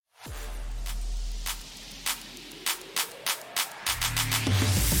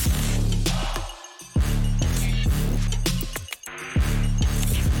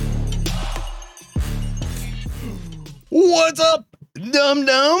What's up,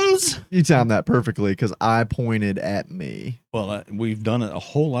 dum-dums? You timed that perfectly because I pointed at me. Well, we've done it a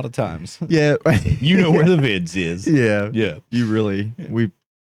whole lot of times. Yeah. You know where the vids is. Yeah. Yeah. We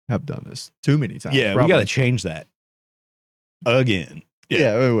have done this too many times. Yeah, probably. we got to change that again.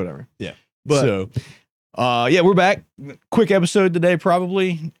 Yeah, whatever. Yeah. But So, we're back. Quick episode today,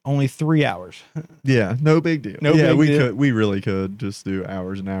 probably only 3 hours. yeah, no big deal. No yeah, big deal. We really could just do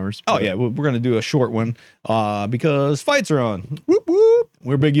hours and hours. Oh, but- yeah, we're going to do a short one because fights are on. Whoop, whoop.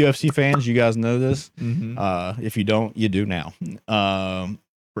 We're big UFC fans. You guys know this. Mm-hmm. If you don't, you do now.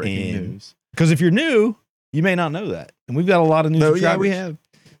 Breaking and- news. Because if you're new, you may not know that. And we've got a lot of new No, subscribers. yeah, we have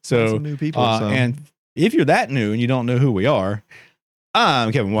So, some new people. So. and if you're that new and you don't know who we are,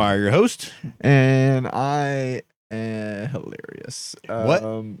 I'm Kevin Wire, your host. And I am hilarious. What?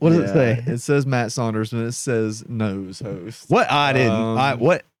 What does it say? It says Matt Saunders, and it says nose host. What? I didn't.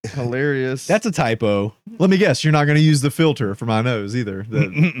 What? Hilarious. That's a typo. Let me guess. You're not going to use the filter for my nose either.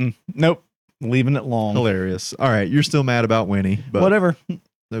 Nope. Leaving it long. Hilarious. All right. You're still mad about Winnie, but Whatever.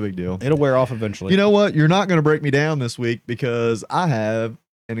 no big deal. It'll wear off eventually. You know what? You're not going to break me down this week because I have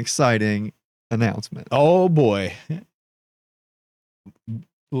an exciting announcement. Oh, boy.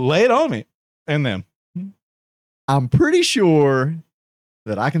 Lay it on me. And then. I'm pretty sure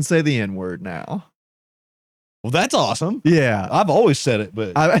that I can say the N word now. Well, that's awesome. Yeah. I've always said it,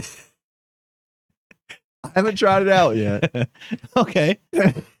 but. I haven't tried it out yet. Okay.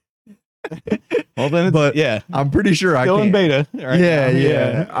 Well, then, But yeah. I'm pretty sure I Still can. in beta. Right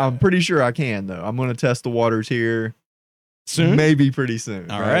Yeah. now. I'm pretty sure I can, though. I'm going to test the waters here Soon? maybe pretty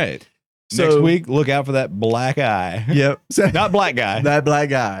soon. All right. So, Next week, look out for that black eye. Yep. Not black guy. That black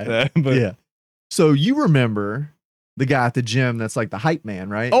guy. But, Yeah. So you remember the guy at the gym that's like the hype man,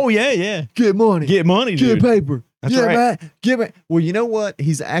 right? Oh, yeah. get money. Get money, Get dude. paper. That's yeah, right. man. Get it. Well, you know what?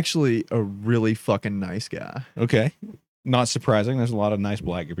 He's actually a really fucking nice guy. Okay. Not surprising. There's a lot of nice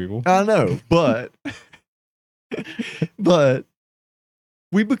black people. I know, but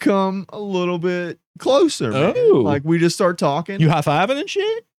we become a little bit closer. Man. Oh. Like we just start talking. You high-fiving and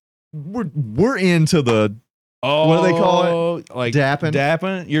shit? We're into the Oh, What do they call it? Like dapping.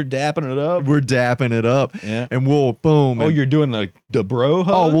 Dapping? You're dapping it up? We're dapping it up, Yeah. and we'll boom. Oh, and- you're doing the bro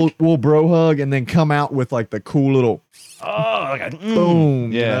hug? oh, we'll bro hug, and then come out with like the cool little like a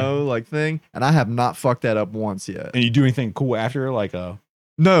boom, Yeah. you know, like thing. And I have not fucked that up once yet. And you do anything cool after? Like a,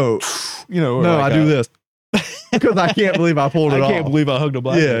 No, or no, like I do this because I can't believe I pulled it I off. can't believe I hugged a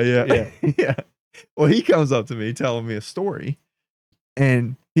black Yeah, guy. yeah, yeah. Well, he comes up to me telling me a story,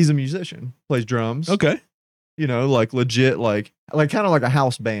 and he's a musician, plays drums. Okay. You know, like legit, like kind of like a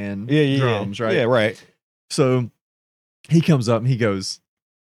house band. Yeah. drums, right? Yeah, right. So he comes up and he goes,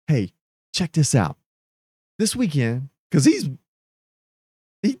 "Hey, check this out. This weekend, because he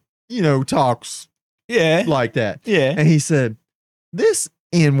talks Yeah. like that." Yeah. And he said, "This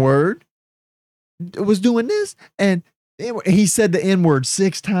N-word was doing this," and he said the N-word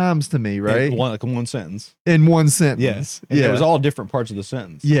 6 times to me, right? One sentence. In one sentence. Yes. And Yeah. it was all different parts of the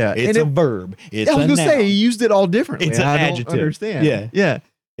sentence. Yeah. It's And a verb. It's I was a gonna say noun. he used it all differently. It's an and I don't adjective. understand. Yeah. Yeah.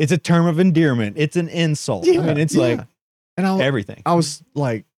 It's a term of endearment. It's an insult. I mean, it's like and everything. I was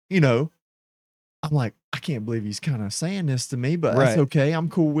like, I'm like, I can't believe he's kind of saying this to me, but Right. that's okay. I'm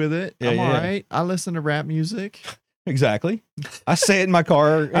cool with it. Yeah, I'm yeah. all right. I listen to rap music. Exactly. I say it in my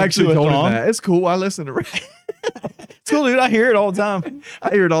car. I actually to a told him song. that. It's cool. I listen to rap. It's cool, dude. I hear it all the time. I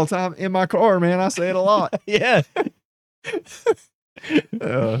hear it all the time in my car, man. I say it a lot. Yeah.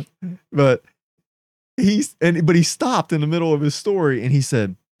 But he stopped in the middle of his story and he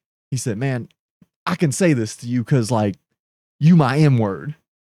said, "Man, I can say this to you because like you my M word."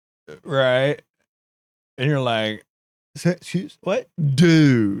 Right. And you're like, what? Did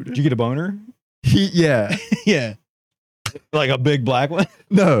Dude. you get a boner? Yeah. Yeah. Like a big black one?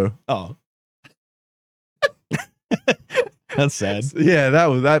 No. Oh. That's sad. Yeah,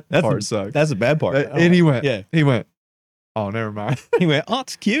 that That's part sucked. That's a bad part. And he went, Yeah. "Oh, never mind. He went, oh,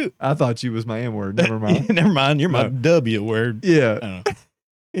 it's cute. I thought you was my M word. Never mind." Never mind. You're my No. W word. Yeah. I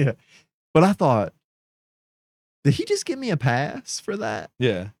don't know. But I thought, did he just give me a pass for that?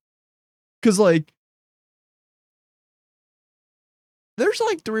 Yeah. Because like there's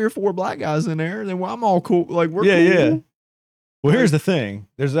like 3 or 4 black guys in there, then I'm all cool. Like we're Yeah, cool. yeah. Well, here's the thing.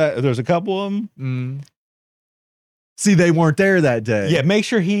 There's a couple of them. Mm. See, they weren't there that day. Yeah. Make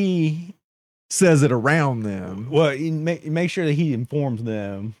sure he, Says it around them. well, you make sure that he informs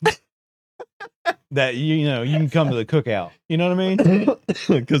them that, you can come to the cookout. You know what I mean?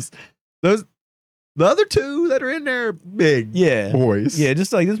 Because the other 2 that are in there are big Yeah. boys. Yeah.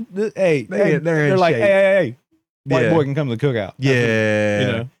 Just like this hey, They're in they're like, shape. hey. White Yeah. boy can come to the cookout. Yeah. You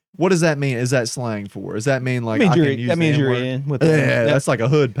know? What does that mean? Is that slang for? Does that mean like That means I you're, can use that means the you're N-word? in with Yeah, them. that's like a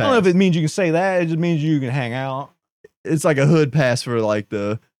hood I don't know pass. if it means you can say that. It just means you can hang out. It's like a hood pass for like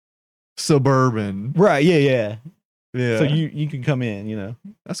the suburban. Right. Yeah. Yeah. Yeah. So you can come in. You know,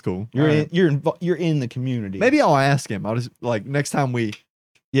 That's cool. you're All in. right. You're in the community. Maybe I'll ask him. I'll just like next time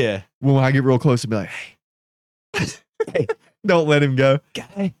Yeah. when I get real close to be like, hey, hey, don't let him go.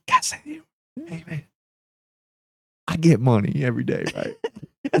 Hey, man, I get money every day, right?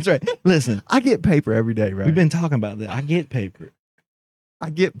 That's right. Listen, I get paper every day, right? we've been talking about that. I get paper, I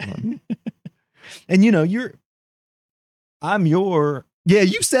get money. and you know I'm your, Yeah,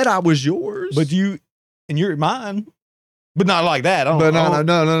 you said I was yours, but you're mine, but not like that. I don't, but no, I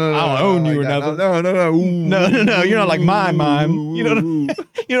don't, I don't own you or nothing. No. You're not like mine. You know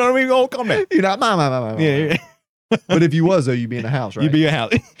you know what I mean? Oh, come there. You're not mine. Yeah. But if you was though, you'd be in the house, right? You'd be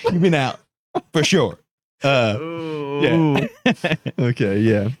out. You'd be out for sure. Yeah. Okay.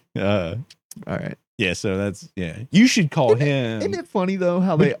 Yeah. All right. Yeah. So that's You should call him. Isn't it funny though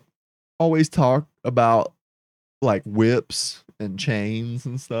how they always talk about like whips and chains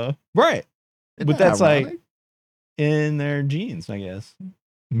and stuff? Right. Isn't But that that's ironic? like in their genes, I guess.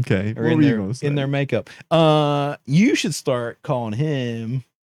 Okay. Or What were you gonna say? in their makeup. You should start calling him,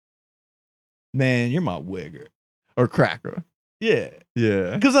 man, you're my wigger. Or cracker. Yeah.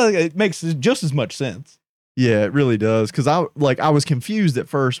 Yeah. Because it makes just as much sense. Yeah, it really does. Because I was confused at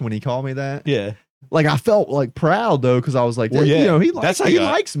first when he called me that. Yeah. Like I felt like proud though, because I was like, Well, you yeah. know, he That's likes, like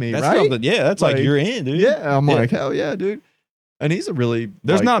likes me, That's right? something- yeah. That's like Like, you're in, dude. Yeah, I'm Yeah. like, hell yeah, dude. And he's a really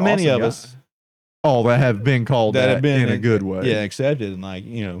There's like, not many awesome of guy. us Oh, that have been called that that, have been in a good way. Yeah, accepted. And like,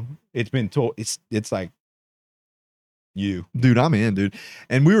 it's been told, it's like you. Dude, I'm in, dude.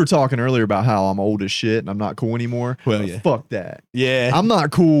 And we were talking earlier about how I'm old as shit and I'm not cool anymore. Well, yeah. Fuck that. Yeah. I'm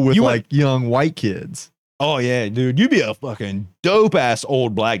not cool with You like young white kids. Oh, yeah, dude. You'd be a fucking dope ass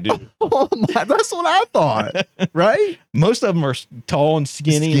old black dude. Oh my, that's what I thought. Right? Most of them are tall and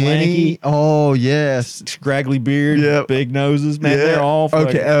skinny. Lanky, Oh, yes. scraggly beard, Yep. big noses, man. Yeah. They're all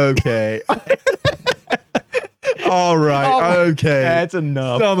fucking, Okay. All right. Oh, okay. that's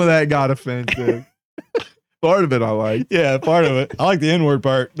enough. Some of that got offensive. Part of it I like. Yeah, part of it. I like the N-word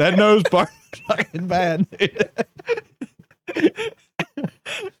part. That nose part is fucking bad.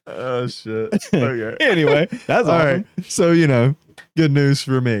 Oh shit. Okay. Anyway, that's All awesome. right. So, good news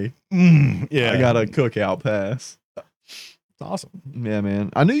for me. Yeah. I got a cookout pass. It's awesome. Yeah,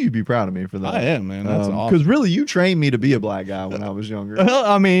 man. I knew you'd be proud of me for that. I am, man. That's awesome. Because really, you trained me to be a black guy when I was younger. Well,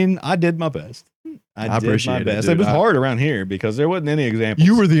 I mean, I did my best. I did appreciate my it, best. dude. It was hard around here because there wasn't any examples.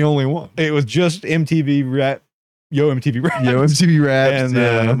 You were the only one. It was just MTV rap, MTV rap, Yo, MTV Raps.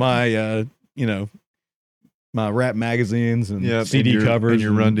 and my my rap magazines and Yep, CD and covers and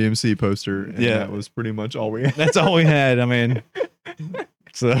your Run DMC poster. And Yeah. that was pretty much all we had. That's all we had. I mean,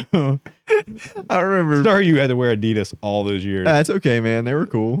 so I remember. sorry you had to wear Adidas all those years. That's okay, man. They were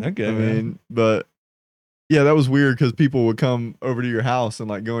cool. Okay, I man. mean, but yeah, that was weird because people would come over to your house and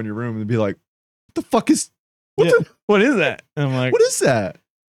like go in your room and be like, "What the fuck is? What Yeah. What is that? And I'm like, What is that?"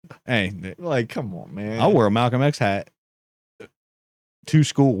 hey, Like, come on, man. I'll wear a Malcolm X hat to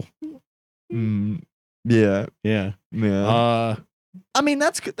school. Yeah, Yeah. yeah. I mean,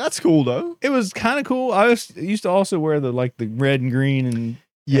 that's cool though. It was kind of cool. I used to also wear the red and green and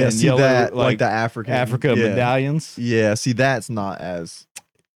Yeah, and see yellow, that like, like the Africa Africa yeah. medallions. Yeah, see that's not as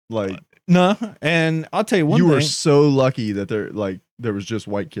like No, and I'll tell you one you thing. were so lucky that there was just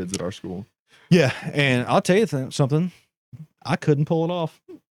white kids at our school. Yeah, and I'll tell you something. I couldn't pull it off.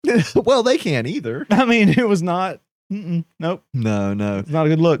 Well, they can't either. I mean, it was not. Nope, No. it's not a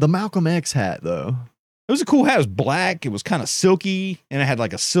good look. The Malcolm X hat though. It was a cool hat. It was black. It was kind of silky, and it had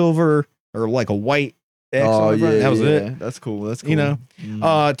like a silver or like a white X. on the front. That was it. That's cool. That's cool. You know,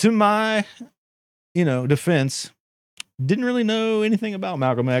 Mm. To my, defense, didn't really know anything about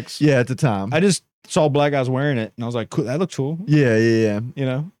Malcolm X. Yeah, at the time. I just saw black guys wearing it, and I was like, cool, that looks cool. Yeah. You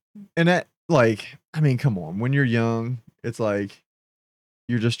know, And that, like, I mean, come on. When you're young, it's like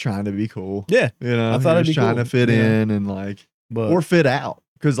you're just trying to be cool. yeah. You know, I thought you're it'd just be trying cool. to fit Yeah. in and like, But or fit out.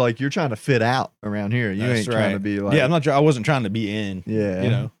 Because like you're trying to fit out around here. You That's ain't trying right. to be like, yeah, I wasn't trying to be in. yeah, you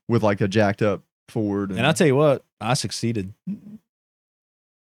know. with like a jacked up Ford. And I'll tell you what, I succeeded.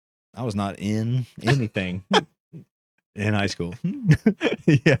 I was not in anything in high school.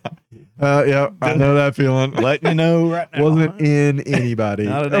 yeah, I know that feeling. Letting you know right now. Wasn't in anybody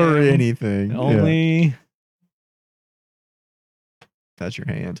Not a or damn- anything. Yeah. Only That's your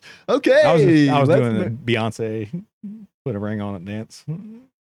hand. Okay, I was let's doing mo- the Beyonce put a ring on it dance.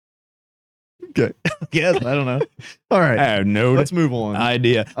 Okay. Yes, I don't know. All I right, have no let's move on.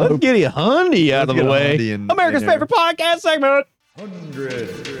 idea. Let's Let's get a Hyundai out Let's of get the a way. Hyundai in America's there. favorite podcast segment.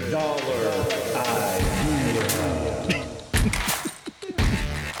 $100 idea.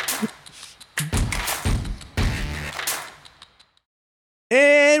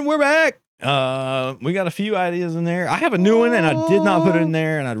 And we're back. We got a few ideas in there. I have a new one, and I did not put it in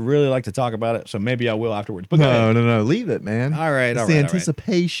there, and I'd really like to talk about it, so maybe I will afterwards. But no, leave it, man. All right, it's all the right,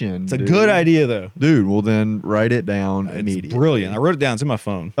 anticipation. It's a good idea, though. Dude, well then write it down immediately. It's brilliant. I wrote it down. It's in my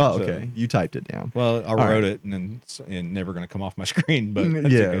phone. Oh, okay. You typed it down. Well, I wrote it, and then it's never going to come off my screen, but that's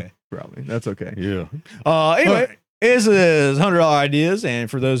okay. Probably. That's okay. Yeah. Anyway, this is $100 ideas,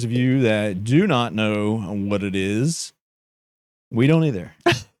 and for those of you that do not know what it is, we don't either.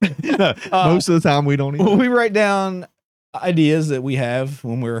 No, most of the time we don't either. We write down ideas that we have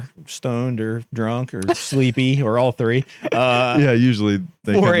when we're stoned or drunk or sleepy or all three. Yeah, usually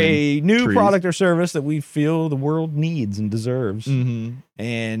they for a new trees. product or service that we feel the world needs and deserves, Mm-hmm.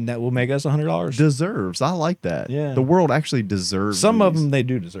 and that will make us $100. Deserves. I like that. Yeah. The world actually deserves. Some of these. them they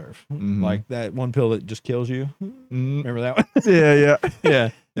do deserve, Mhm. like that one pill that just kills you. Mhm. Remember that one? Yeah. Yeah.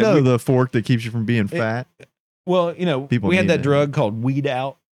 No, the fork that keeps you from being fat. Well, you know, People we had need that it. drug called Weed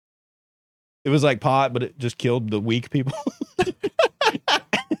Out. It was like pot, but it just killed the weak people.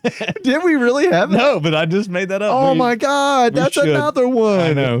 Did we really have it? No, but I just made that up. Oh my God, we that's should. another one.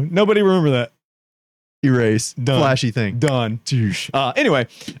 I know. Nobody remember that. Erase. Done. Flashy thing. Done. Anyway,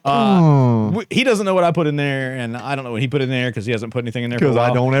 he doesn't know what I put in there, and I don't know what he put in there because he hasn't put anything in there for a Because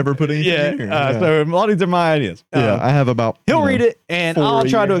while. I don't ever put anything Yeah. in here. So a lot of these are my ideas. Yeah, I have about. He'll read it, and 4 I'll a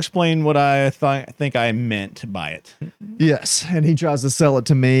try to year. explain what I think I meant by it. Yes, and he tries to sell it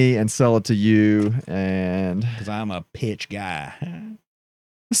to me and sell it to you, and Because I'm a pitch guy.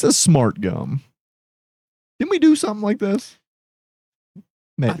 this is smart gum. Didn't we do something like this?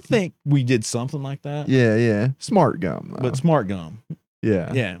 Maybe. I think we did something like that. Yeah. Smart gum. Though. But smart gum.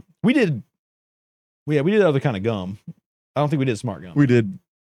 yeah. Yeah. We did other kind of gum. I don't think we did smart gum. We did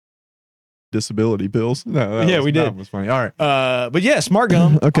disability pills. No, we did. That was funny. All right. But yeah, smart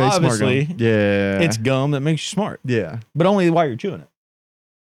gum. Okay, obviously, smart gum. Yeah. it's gum that makes you smart, yeah. but only while you're chewing it.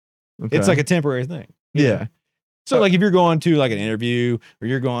 Okay. It's like a temporary thing. yeah. So like if you're going to like an interview or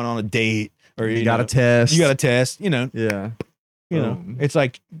you're going on a date or You got to test. you got to test, Yeah. it's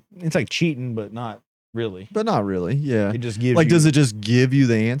like cheating, but not really. But not really. Yeah. It just gives Like, you, does it just give you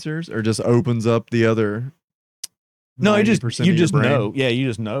the answers or just opens up the other? no, it just 90% of you your just brain? know. Yeah, you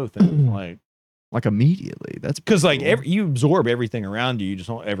just know things like immediately. That's because like cool. you absorb everything around you. You just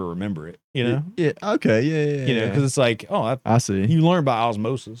don't ever remember it. You know. Yeah. Okay. Yeah. You know, because it's like, I see. you learn by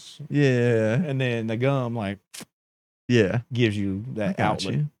osmosis, Yeah. and then the gum like Yeah. gives you I that got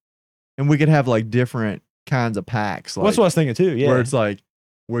outlet. you. And we could have like different kinds of packs. Like, Well, that's what I was thinking too. Yeah, Where it's like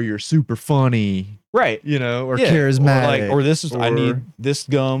where you're super funny, right. or Yeah, charismatic. or this is I need or- this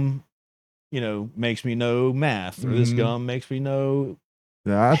gum. Makes me know math, or this Mhm. gum makes me know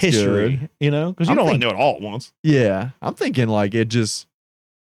That's history. good. Because you I'm don't want think- to know it all at once. Yeah. I'm thinking like it just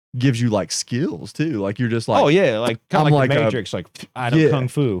gives you like skills too. Like you're just like, Oh yeah, like kind I'm of like like the a- Matrix. Like I know Yeah. kung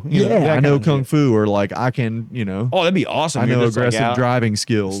fu. yeah, that I kind know of kung shit. fu, or like I can, Oh, that'd be awesome. I You're know just, like, aggressive out, driving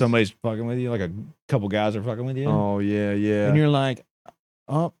skills. Somebody's fucking with you, like a couple guys are fucking with you. Oh yeah, yeah. And you're like,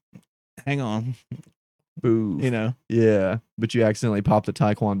 oh, hang on. Boo. Yeah, but you accidentally pop the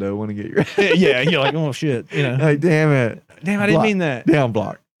taekwondo one and get your Yeah, you're like, oh shit. like, damn it, Damn, I didn't Block. mean that. down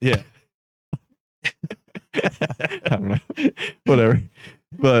block. Yeah. I don't know, whatever.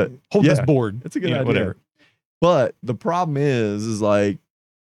 But Hold yeah, this board. it's a good idea. Whatever. But the problem is like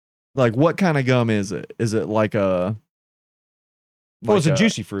what kind of gum is it? Is it like a? Oh, it's like a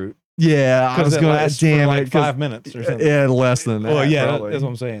juicy fruit. Yeah, I was Because it gonna. lasts Damn for like it, 'cause- 5 minutes or something. Yeah, less than that. Well, yeah, probably. that's what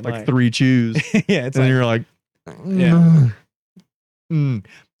I'm saying. Like 3 chews, Yeah, it's and like, you're like, Yeah.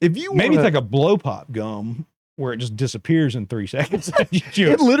 If you maybe it's wanna- like a blow pop gum where it just disappears in 3 seconds. You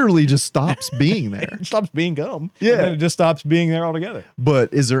chew it literally just stops being there. It stops being gum. Yeah. And then it just stops being there altogether.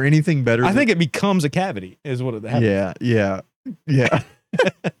 But is there anything better? I think it becomes a cavity, is what it happens. Yeah.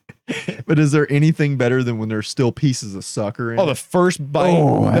 But is there anything better than when there's still pieces of sucker in Oh, it? the first bite,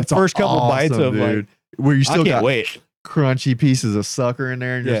 the that's first couple bites awesome, of like, dude. Where you I still can't got wait. crunchy pieces of sucker in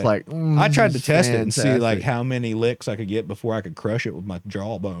there and just Yeah. like I tried to test it and see like fantastic. how many licks I could get before I could crush it with my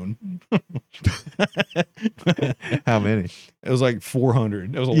jawbone. how many? It was like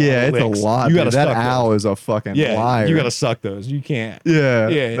 400. It was a lot. Yeah, of it's licks. a lot. You Dude. gotta That suck owl those. is a fucking Yeah, liar. you gotta suck those. You can't. Yeah,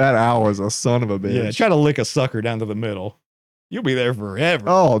 Yeah. that owl is a son of a bitch. Yeah, try to lick a sucker down to the middle. You'll be there forever.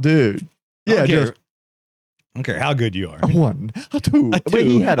 Oh, dude. I Yeah, don't care. just I don't care how good you are. a one, a two. A But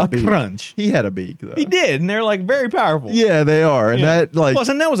he two, had a a beak. crunch. He had a beak though. He did, and they're like very powerful. Yeah, they are, and Yeah. that like Plus,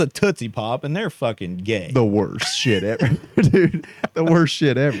 and that was a Tootsie Pop, and they're fucking gay. the worst shit ever, dude. The worst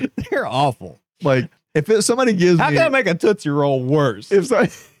shit ever. They're awful. Like If somebody gives How me, can I make a Tootsie Roll worse? if so,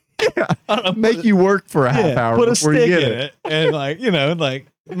 yeah, I don't know, make you work for a half hour put a before you stick get in it it and like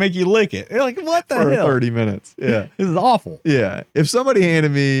make you lick it. You're like, what the for hell? 30 minutes. Yeah. This is awful. Yeah. If somebody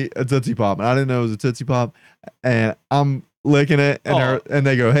handed me a Tootsie Pop and I didn't know it was a Tootsie Pop and I'm licking it and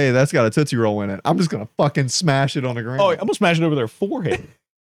they go, hey, that's got a Tootsie Roll in it, I'm just going to fucking smash it on the ground. Oh, I'm going to smash it over their forehead.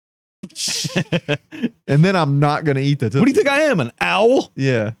 And then I'm not going to eat the Tootsie. What do you think I am, an owl?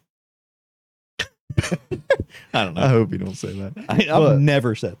 Yeah. I don't know. I hope you don't say that. I've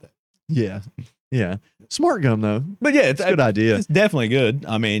never said that. Yeah. Yeah. Smart gum, though. But yeah, It's a good idea. It's definitely good.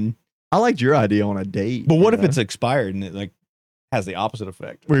 I mean, I liked your idea on a date. but what if it's expired and it like has the opposite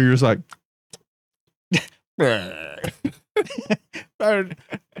effect? where you're just like,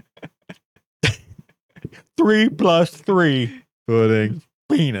 3 plus 3 pudding.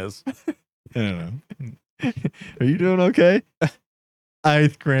 penis. I don't know. Are you doing okay?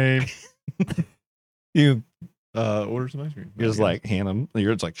 Ice cream. You Order some ice cream. You're just like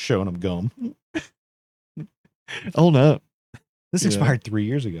you're just like showing them gum. Oh no. This Yeah. expired 3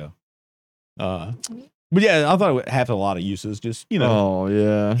 years ago. But yeah, I thought it would have a lot of uses, just Oh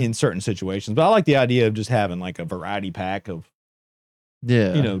yeah. in certain situations. But I like the idea of just having like a variety pack of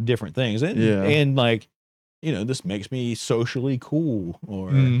Yeah. different things, and Yeah. and like this makes me socially cool, or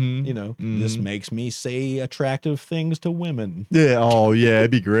Mhm. this Mhm. makes me say attractive things to women. Yeah. Oh yeah.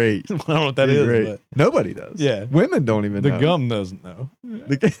 It'd be great. I don't know what that It'd be is, great. but Nobody does. yeah, Women don't even the know. gum doesn't know.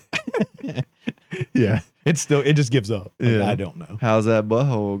 Yeah. It just gives up. Like, Yeah. I don't know. How's that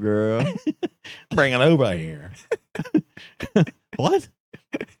butthole, girl? Bring it over here. What?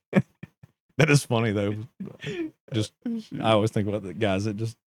 That is funny though. Just I always think about the guys that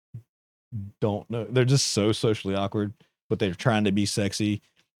just don't know. They're just so socially awkward, but they're trying to be sexy.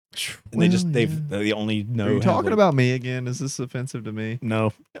 And they only know. Are you how, talking like- about me again? Is this offensive to me?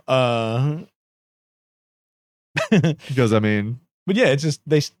 No. Because I mean, But yeah, it's just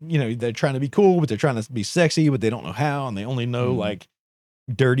they're trying to be cool, but they're trying to be sexy, but they don't know how, and they only know like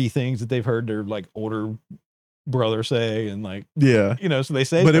dirty things that they've heard their like older brother say, and like yeah. so they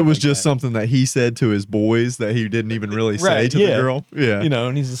say. But it stuff was like just that. something that he said to his boys that he didn't even really say Right, to the yeah. girl. Yeah.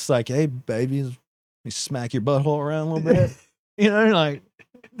 And he's just like, "Hey, baby, let me smack your butthole around a little bit." Like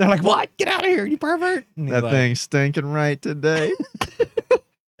they're like, "What? Get out of here, you pervert!" And he's That like, thing's stinking right today.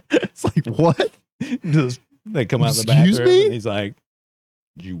 It's like, what? Just they come out the back. Excuse me? And he's like,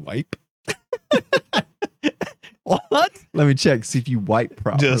 "Did you wipe?" What? Let me check, see if you wipe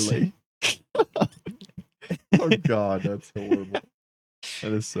Just- properly. Oh God, that's horrible.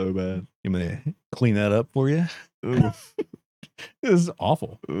 That is so bad. You want me to clean that up for you? Oof. This is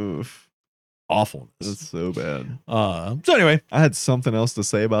awful. Oof. Awfulness. That's so bad. So anyway, I had something else to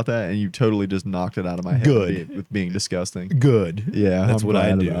say about that, and you totally just knocked it out of my head. Good. With being disgusting. good. Yeah, That's I'm what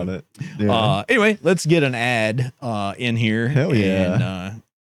I glad do. about it. Yeah. Anyway, let's get an ad in here. Hell yeah. And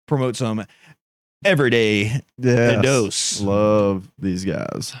promote some everyday Yes. dose. Love these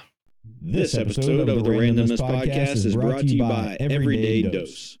guys. This episode of the Randumbness podcast is brought to you by Everyday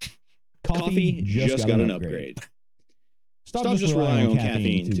Dose. Coffee just got an upgrade. Stop just relying on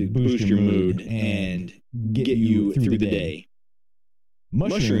caffeine to boost your mood and get you through the day.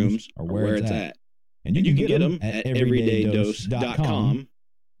 Mushrooms are where it's at. And you can get them at everydaydose.com,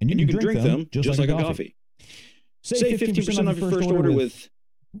 and you can drink them just like a coffee. Save 15% off your first order with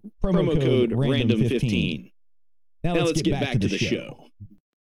promo code RANDOM15. Now let's get back to the show.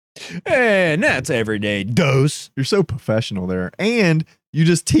 And that's everyday dose. You're so professional there. And you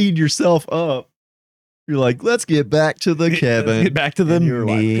just teed yourself up. You're like, let's get back to the Kevin. Let's get back to the And you're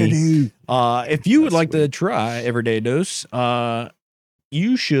me. like, If you would That's like to sweet. try everyday dose,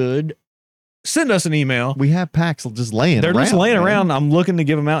 you should send us an email. we have packs just laying They're around. just laying man. around. I'm looking to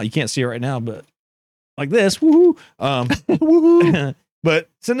give them out. You can't see it right now, but like this. Woohoo. Woohoo. But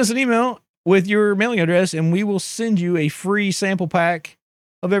send us an email with your mailing address, and we will send you a free sample pack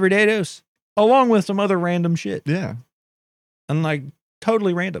of everyday dose, along with some other random shit. Yeah. And like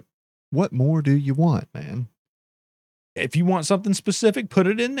totally random. What more do you want, man? If you want something specific, put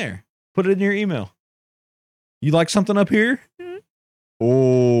it in there. Put it in your email. You like something up here?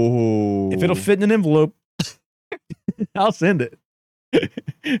 Oh. If it'll fit in an envelope, I'll send it.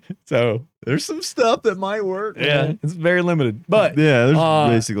 So There's some stuff that might work. yeah, man. it's very limited. But yeah, there's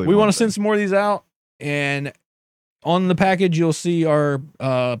basically we one want to send some more of these out, and on the package you'll see our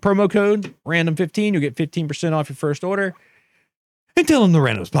promo code random15. You'll get 15% off your first order, and tell them the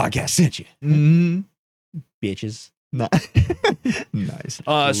Randoms podcast sent you, thing. bitches. Nice.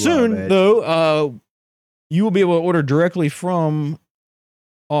 Soon Love it. though, you will be able to order directly from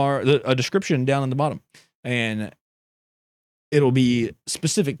a description down in the bottom, and it'll be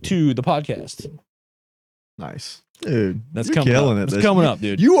specific to the podcast. Nice. Dude, That's you're coming killing up. it. It's this coming year. up,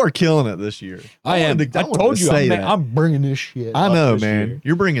 dude. You are killing it this year. I am. wanted to- I wanted told to you, say man, that. I'm bringing this shit. I up know, this man. year.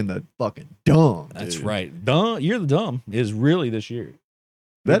 You're bringing the fucking dumb. That's dude. right. Dumb. You're the dumb is really this year.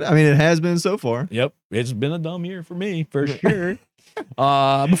 That I mean, it has been so far. Yep. It's been a dumb year for me, for sure.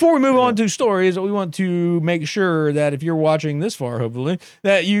 Before we move on to stories, we want to make sure that if you're watching this far, hopefully,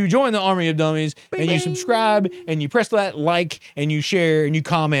 that you join the Army of Dummies and you subscribe and you press that like and you share and you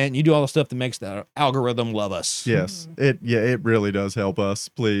comment and you do all the stuff that makes the algorithm love us. Yes, it really does help us.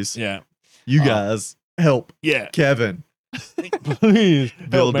 Please, Yeah. you guys help Yeah. Kevin Please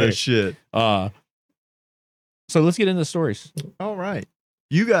build help me. this shit. So let's get into the stories. All right,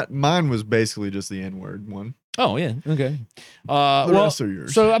 you got mine was basically just the N-word one. Oh yeah. Okay. The Well, rest are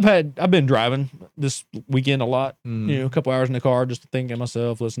yours. so I've been driving this weekend a lot. Mm. You know, a couple hours in the car, just thinking to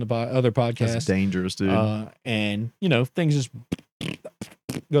myself, listening to other podcasts. That's dangerous, dude. And you know, things just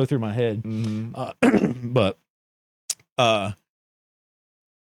go through my head. Mhm. But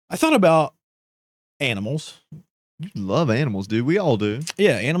I thought about animals. You love animals, dude. We all do.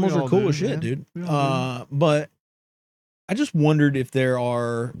 Yeah, animals We are all cool do, as shit, man. dude. We all But I just wondered if there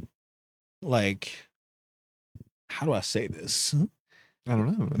are, like, how do I say this? I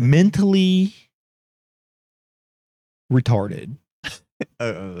don't know. Mentally retarded.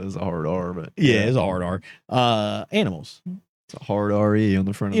 It's a hard R, but Yeah, it's a hard R. Animals. it's a hard RE on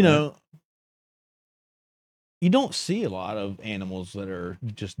the front of You that. know, you don't see a lot of animals that are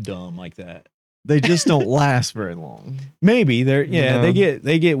just dumb like that. They just don't last very long. Maybe they're No.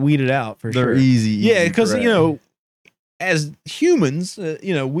 they get weeded out for They're sure. easy. Yeah, easy because prey. you know, as humans,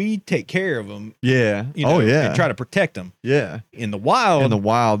 you know, we take care of them. Yeah. You know, Oh yeah. and try to protect them. Yeah. In the wild, In the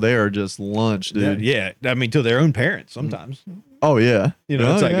wild, they are just lunch, dude. yeah, I mean, to their own parents sometimes. Oh yeah. You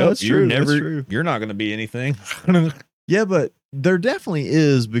know, Oh, it's like, yeah, oh, that's you're true, that's never, true. you're not going to be anything. Yeah, but there definitely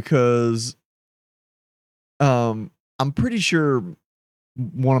is because, I'm pretty sure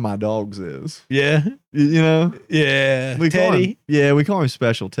one of my dogs is. Yeah, You know, yeah. we call Teddy. him. Yeah, we call him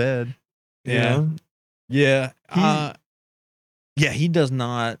Special Ted. you Yeah. know? Yeah. He- Yeah, he does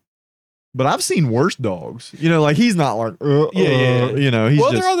not. But I've seen worse dogs. You know, like he's not like, Yeah. you know, he's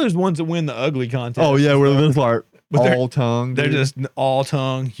Well, just. there are those ones that win the ugly contest. Oh yeah, and where stuff. they're just like But they're- all tongue. They're dude. just all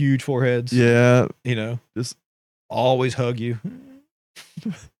tongue, huge foreheads. yeah, You know, just always hug you.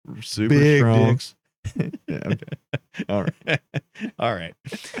 super Big strong. dicks. Yeah, okay. All right. All right.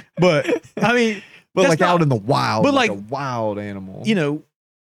 But I mean, But That's like not- out in the wild, but like like- a wild animal. you know,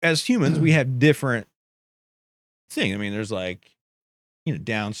 as humans, we have different things. I mean, there's like, you know,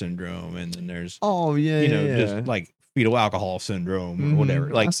 Down syndrome, and then there's, oh yeah, you know, yeah. just like fetal alcohol syndrome Mhm. or whatever.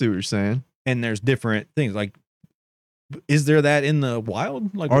 I Like, see what you're saying. and there's different things. Like, is there that in the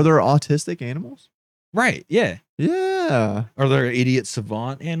wild? Like, Are there autistic animals? right? Yeah. Yeah. Are there idiot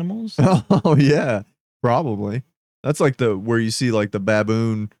savant animals? Oh yeah, probably. That's like the where you see like the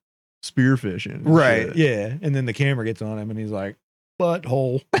baboon spearfishing. and Right. shit. Yeah. And then the camera gets on him, and he's like,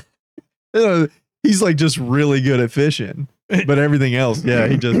 butthole. You know, he's like just really good at fishing, but everything else, yeah,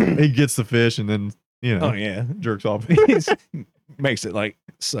 he gets the fish and then you know Oh yeah. jerks off. He makes it like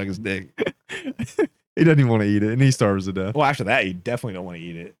suck his dick. He doesn't even want to eat it, and he starves to death. Well, after that, you definitely don't want to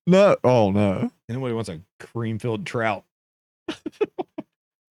eat it. No, oh no. Anybody wants a cream filled trout.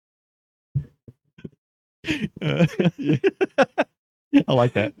 I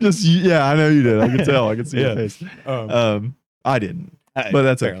like that. Just yeah, I know you did. I could tell. I could see Yeah. your face. I didn't, but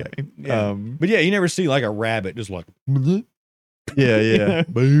that's fair okay. Yeah. But yeah, you never see like a rabbit just like Yeah, yeah.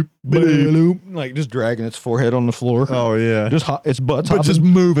 boop, boop, like just dragging its forehead on the floor. Oh yeah. Just its butt's But hopping. just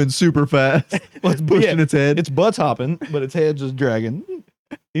moving super fast, pushing its head. Its butt's hopping, but its head's just dragging.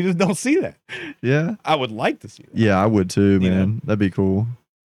 You just don't see that. Yeah, I would like to see that. yeah, I would too, You man. know? That'd be cool.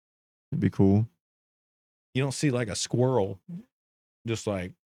 That'd be cool. You don't see like a squirrel, just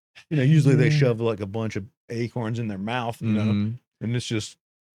like, you know, usually they shove like a bunch of acorns in their mouth, you know, Mhm. and it's just,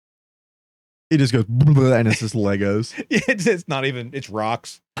 It just goes, and it's just Legos. it's not even, it's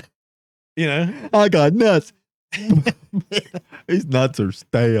rocks, you know? I got nuts. These nuts are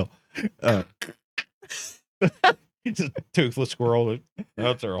stale. It's a toothless squirrel.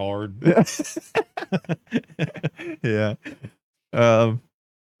 Nuts are hard. Yeah.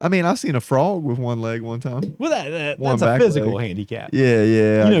 I mean, I've seen a frog with one leg one time. Well, that's One a back physical leg. handicap. Yeah,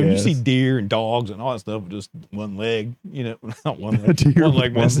 yeah. You I know, you guess. see deer and dogs and all that stuff with just one leg, you know, not one A leg, deer one with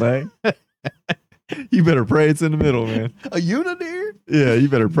leg one missing. leg. You better pray it's in the middle, man. A unideer? Yeah, you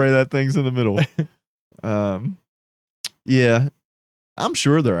better pray that thing's in the middle. Yeah, I'm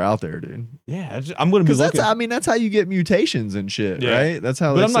sure they're out there, dude. Yeah, I'm going to be Because looking. that's how you get mutations and shit, Yeah. right? That's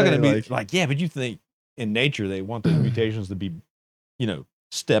how. But they I'm not say, going to be like, yeah, but you think in nature they want those mutations to be, you know,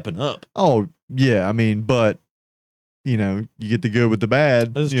 stepping up. Oh Yeah, I mean, but you know, you get the good with the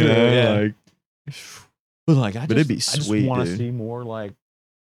bad. That's you true, know, yeah. like, But like, But it'd be sweet, want to dude. see more like.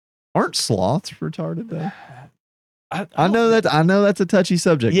 aren't sloths retarded though? I don't- know that's a touchy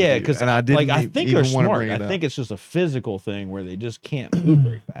subject. Yeah, because because I didn't I think even they're want to smart. bring it I up. think it's just a physical thing where they just can't move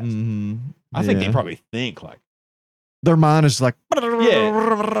very fast. Mhm. I think they Yeah. probably think like. Their mind is like,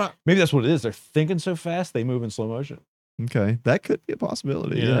 Maybe that's what it is. They're thinking so fast they move in slow motion. okay, that could be a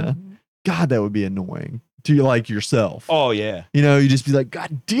possibility. You know? Yeah. God, that would be annoying to you, like yourself. Oh yeah. You know, you just be like,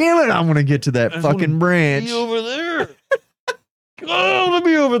 God damn it, I want to get to that I just wanna fucking branch. Be over there. Oh, let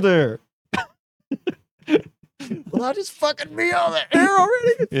me over there. Well, I just fucking be on the air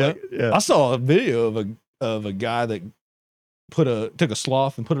already. Yeah. Yeah. I saw a video of a guy that took a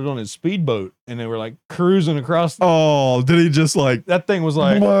sloth and put it on his speedboat, and they were like cruising across. Oh, did he just like That thing was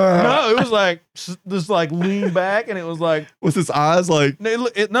like no, it was like just like lean back, and it was like with his eyes like no,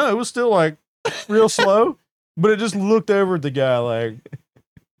 it was still like real slow, but it just looked over at the guy like,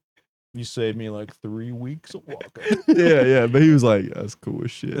 you saved me like 3 weeks of walking. yeah, but he was like, that's cool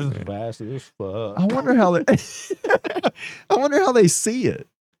as shit. This is man. fast as fuck. I wonder how they I wonder how they see it.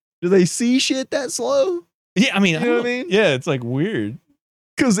 Do they see shit that slow? Yeah, I mean, You know what I mean? Yeah, it's like weird.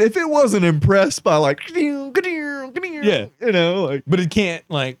 Because if it wasn't impressed by like, Yeah. you know, like But it can't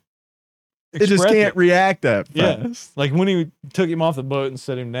like it just express can't react that Yeah. fast. Like when he took him off the boat and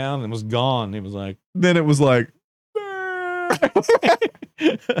set him down and was gone, he was like, Then it was like,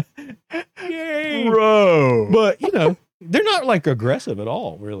 yay. bro. But you know, they're not like aggressive at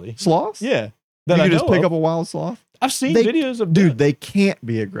all, really. Sloths? Yeah. You That I can just know pick of. up a wild sloth? I've seen they- videos of Dude, that. they can't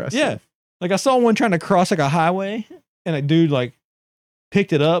be aggressive. Yeah. Like I saw one trying to cross like a highway, and a dude like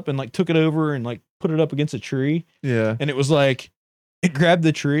picked it up and like took it over and like put it up against a tree, Yeah. and it was like it grabbed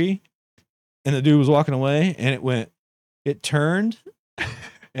the tree, and the dude was walking away, and it turned,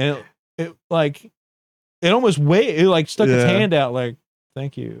 and it like it almost it like stuck its Yeah. hand out like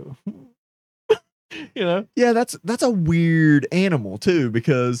thank you, you know. Yeah, that's a weird animal too,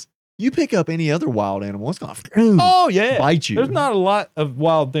 because you pick up any other wild animal, it's gonna Oh yeah, bite you. There's not a lot of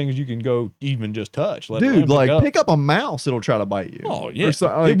wild things you can go even just touch. Let alone Dude, like up. pick up a mouse, it'll try to bite you. Oh Or yeah, so-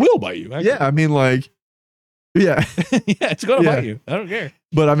 like, it will bite you. Actually. yeah, I mean, like, yeah, Yeah, it's gonna Yeah. bite you. I don't care.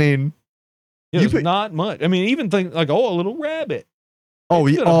 but I mean, Yeah, You there's pick- not much. I mean, even think like, oh, a little rabbit. oh,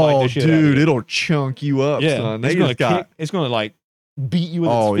 It's yeah, gonna bite oh, the shit out of dude, you. it'll chunk you up, Yeah, son. it's They gonna just got, kick. It's gonna like beat you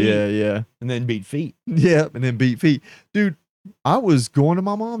with oh its feet, yeah, yeah, and then beat feet. yeah, and then beat feet, dude. I was going to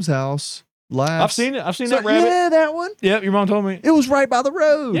my mom's house last. I've seen it. I've seen So- that rabbit. Yeah, that one. Yep, your mom told me. It was right by the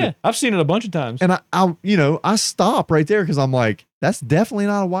road. Yeah, I've seen it a bunch of times. and I stop right there because I'm like, that's definitely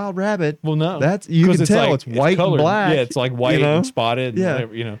not a wild rabbit. Well, no, That's you 'Cause can tell like, it's white colored. and black. Yeah, it's like white know? and spotted. Yeah. And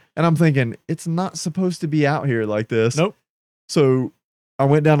whatever, you know. And I'm thinking, it's not supposed to be out here like this. Nope. So I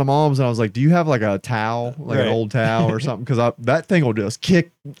went down to mom's and I was like, do you have like a towel, like Right. an old towel or something? Because that thing will just kick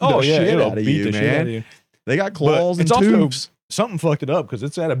Oh the yeah, shit it'll out of beat you, the man. shit out of you. They got claws and it's also- tubes. Something fucked it up because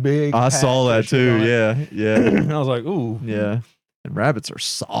it's at a big. I patch saw of that shit too. on it. Yeah. Yeah. And I was like, ooh, Yeah. And rabbits are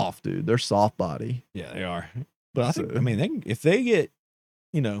soft, dude. They're soft body. yeah, they are. But I think, So- I mean, if they get,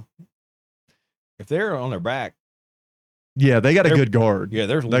 you know, if they're on their back, Yeah, they got a They're- good guard. yeah,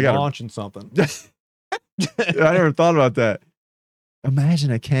 they're They gotta- launching something. I never thought about that.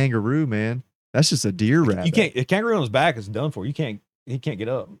 Imagine a kangaroo, man. That's just a deer rabbit. You can't. A kangaroo on his back is done for. He can't get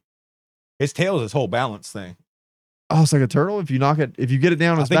up. His tail is his whole balance thing. Oh, it's like a turtle. If you get it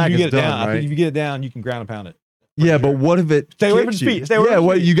down on I its think back, if you it's get it done, down. I right? think if you get it down, you can ground and pound it. Yeah, sure. but what if it Stay away kicks from his you? feet. Stay away yeah, from his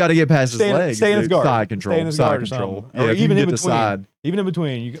what feet. you got to get past his Stay in- legs. stay in his dude. guard. Side Stay control. in his Side guard or control. something. Yeah, Or if you even can in get the between. side. Even in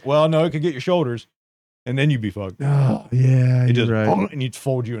between, you well, no, it could get your shoulders, and then you'd be fucked. Oh yeah, It you're just right. and you'd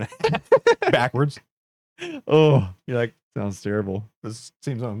fold you in half backwards. Oh, You're like, sounds terrible. this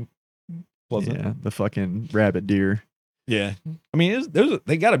seems unpleasant. Yeah, the fucking rabbit deer. Yeah. I mean,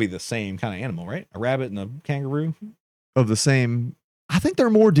 they got to be the same kind of animal, right? A rabbit and a kangaroo. Of the same, I think they're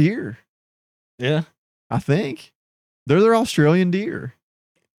more deer. Yeah, I think they're Australian deer,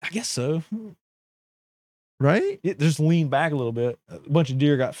 I guess so. right? It just leaned back a little bit. A bunch of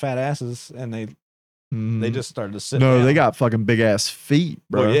deer got fat asses, and they Mm. just started to sit. no, down. they got fucking big ass feet,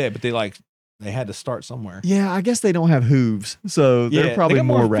 bro. Well, yeah, but they had to start somewhere. Yeah, I guess they don't have hooves, so Yeah, they're they probably got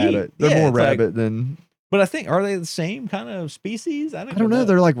more more feet. rabbit. They're Yeah, more it's like- rabbit than But I think are they the same kind of species? I don't know.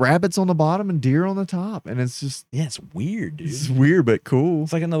 They're like rabbits on the bottom and deer on the top, and it's just yeah, it's weird, dude. it's weird but cool.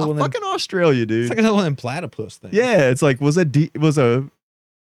 It's like another Oh, one. Of them, fucking Australia, dude. it's like another one of them platypus things. Yeah, it's like was a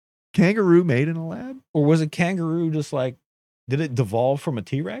kangaroo made in a lab? Or was a kangaroo just like? Did it devolve from a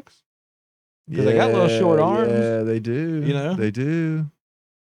T-Rex? 'Cause they got little short arms. Yeah, they do. You know? they do.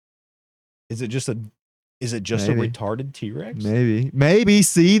 Is it just a Maybe. retarded T-Rex? Maybe.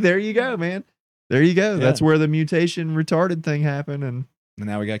 See, there you go, man. There you go. Yeah. That's where the mutation retarded thing happened, and And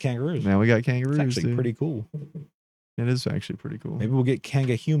now we got kangaroos. now we got kangaroos. It's actually dude. pretty cool. It is actually pretty cool. Maybe we'll get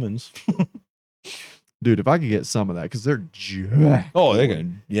kanga humans. Dude, if I could get some of that, because they're jacked. Oh, they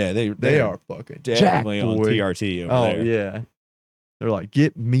can. Yeah, They they're are fucking definitely jacked, on boy. TRT over Oh there. yeah. They're like,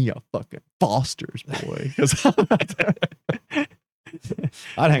 get me a fucking Foster's, boy. 'Cause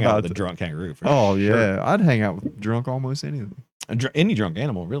I'd hang out About with a to- drunk kangaroo. For oh sure. yeah, I'd hang out with drunk almost anything. Any drunk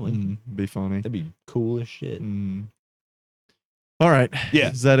animal, really. Be funny. That'd be cool as shit. All right.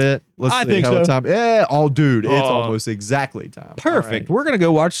 Yeah. Is that it? Let's I see think how so. time. Yeah. Oh, dude, it's Oh. almost exactly time. Perfect. We're gonna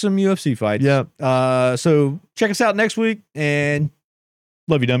go watch some UFC fights. Yep. So check us out next week, and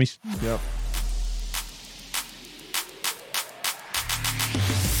love you, dummies. Yep.